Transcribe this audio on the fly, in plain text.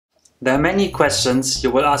There are many questions you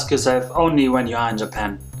will ask yourself only when you are in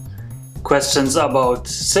Japan. Questions about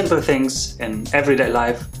simple things in everyday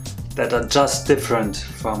life that are just different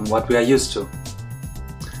from what we are used to.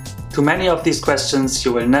 To many of these questions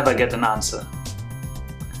you will never get an answer.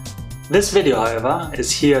 This video, however, is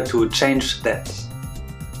here to change that.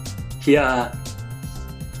 Here are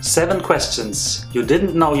 7 questions you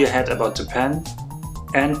didn't know you had about Japan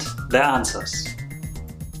and their answers.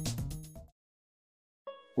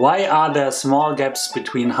 Why are there small gaps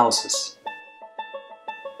between houses?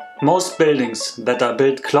 Most buildings that are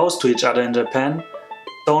built close to each other in Japan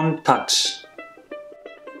don't touch.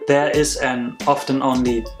 There is an often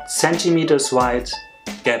only centimeters wide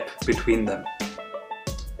gap between them.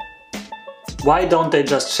 Why don't they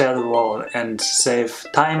just share the wall and save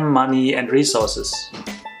time, money and resources?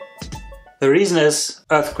 The reason is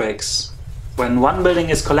earthquakes. When one building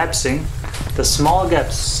is collapsing, the small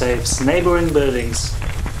gaps saves neighboring buildings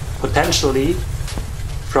potentially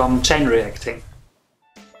from chain reacting.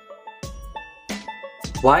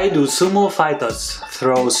 Why do sumo fighters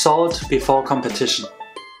throw salt before competition?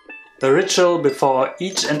 The ritual before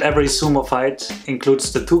each and every sumo fight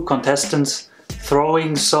includes the 2 contestants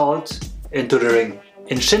throwing salt into the ring.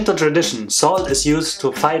 In Shinto tradition, salt is used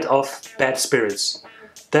to fight off bad spirits.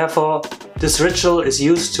 Therefore, this ritual is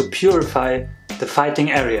used to purify the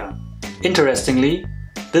fighting area. Interestingly,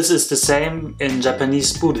 this is the same in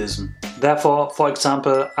Japanese Buddhism. Therefore, for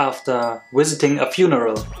example, after visiting a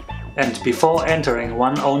funeral and before entering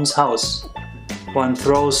one's own house, one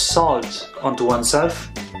throws salt onto oneself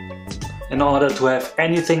in order to have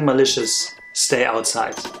anything malicious stay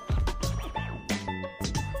outside.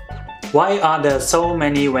 Why are there so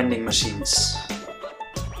many vending machines?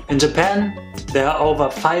 In Japan, there are over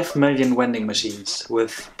 5 million vending machines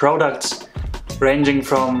with products ranging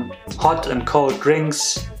from hot and cold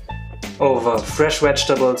drinks over fresh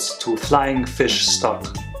vegetables to flying fish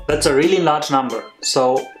stock. That's a really large number.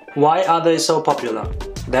 So why are they so popular?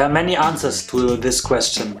 There are many answers to this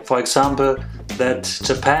question. For example, that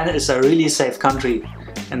Japan is a really safe country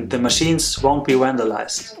and the machines won't be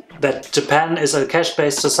vandalized. That Japan is a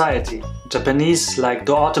cash-based society. Japanese like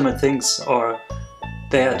to automate things, or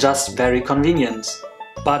they are just very convenient.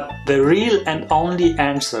 But the real and only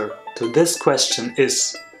answer to this question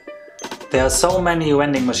is there are so many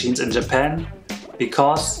vending machines in Japan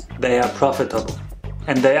because they are profitable.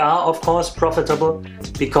 And they are of course profitable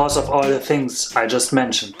because of all the things I just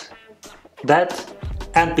mentioned. That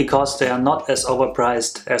and because they are not as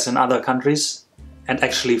overpriced as in other countries and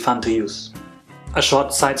actually fun to use. A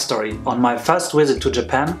short side story. On my first visit to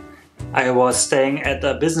Japan, I was staying at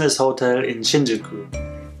a business hotel in Shinjuku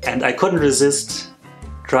and I couldn't resist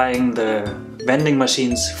trying the vending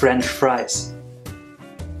machine's French fries.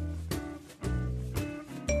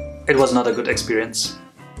 It was not a good experience.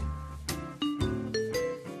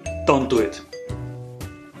 Don't do it.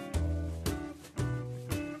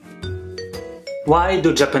 Why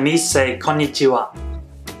do Japanese say Konnichiwa?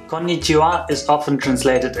 Konnichiwa is often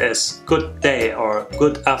translated as good day or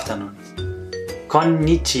good afternoon.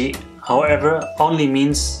 Konnichi, however, only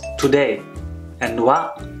means today, and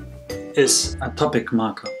wa is a topic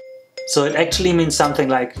marker. So it actually means something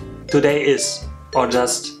like today is, or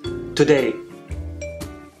just today.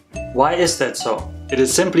 Why is that so? It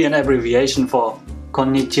is simply an abbreviation for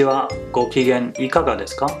Konnichiwa, gokigen ikaga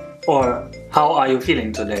desu ka? Or how are you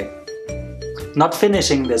feeling today? Not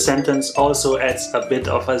finishing the sentence also adds a bit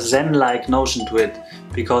of a zen-like notion to it,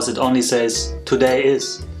 because it only says today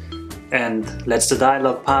is, and lets the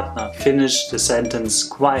dialogue partner finish the sentence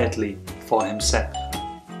quietly for himself.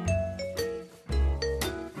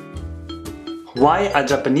 Why are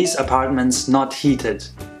Japanese apartments not heated?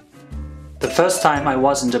 The first time I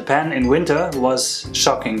was in Japan in winter was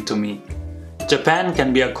shocking to me. Japan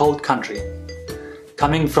can be a cold country.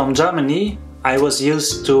 Coming from Germany, I was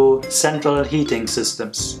used to central heating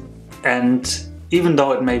systems. And even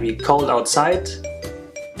though it may be cold outside,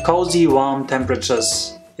 cozy warm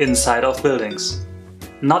temperatures inside of buildings.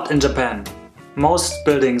 Not in Japan. Most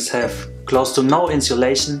buildings have close to no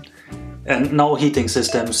insulation and no heating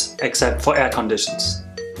systems except for air conditions.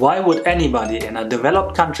 Why would anybody in a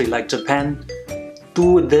developed country like Japan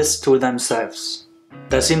do this to themselves?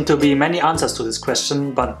 There seem to be many answers to this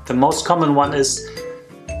question, but the most common one is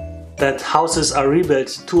that houses are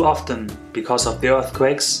rebuilt too often because of the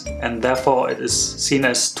earthquakes, and therefore it is seen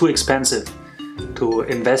as too expensive to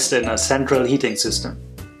invest in a central heating system.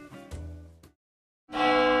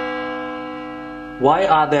 Why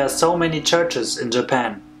are there so many churches in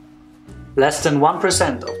Japan? Less than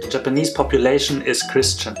 1% of the Japanese population is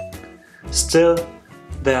Christian. Still,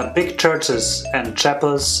 there are big churches and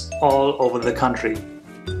chapels all over the country.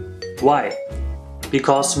 Why?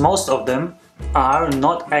 Because most of them are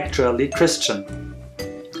not actually Christian.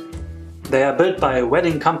 They are built by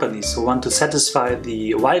wedding companies who want to satisfy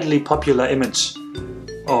the widely popular image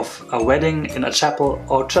of a wedding in a chapel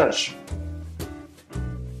or church.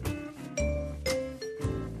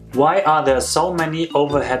 Why are there so many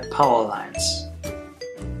overhead power lines?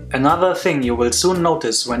 Another thing you will soon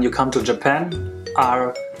notice when you come to Japan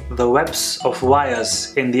are the webs of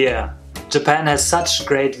wires in the air. Japan has such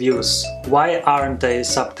great views. Why aren't they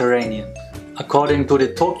subterranean? According to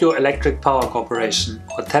the Tokyo Electric Power Corporation,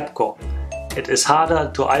 or TEPCO, it is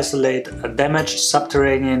harder to isolate a damaged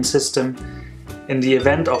subterranean system in the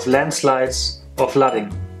event of landslides or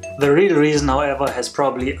flooding. The real reason, however, has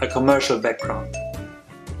probably a commercial background.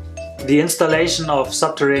 The installation of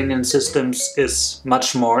subterranean systems is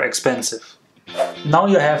much more expensive. Now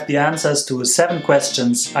you have the answers to 7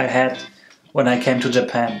 questions I had when I came to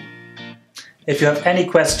Japan. If you have any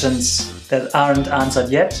questions that aren't answered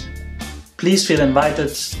yet, please feel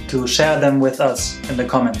invited to share them with us in the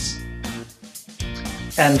comments.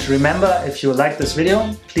 And remember, if you like this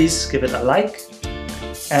video, please give it a like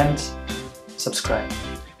and subscribe.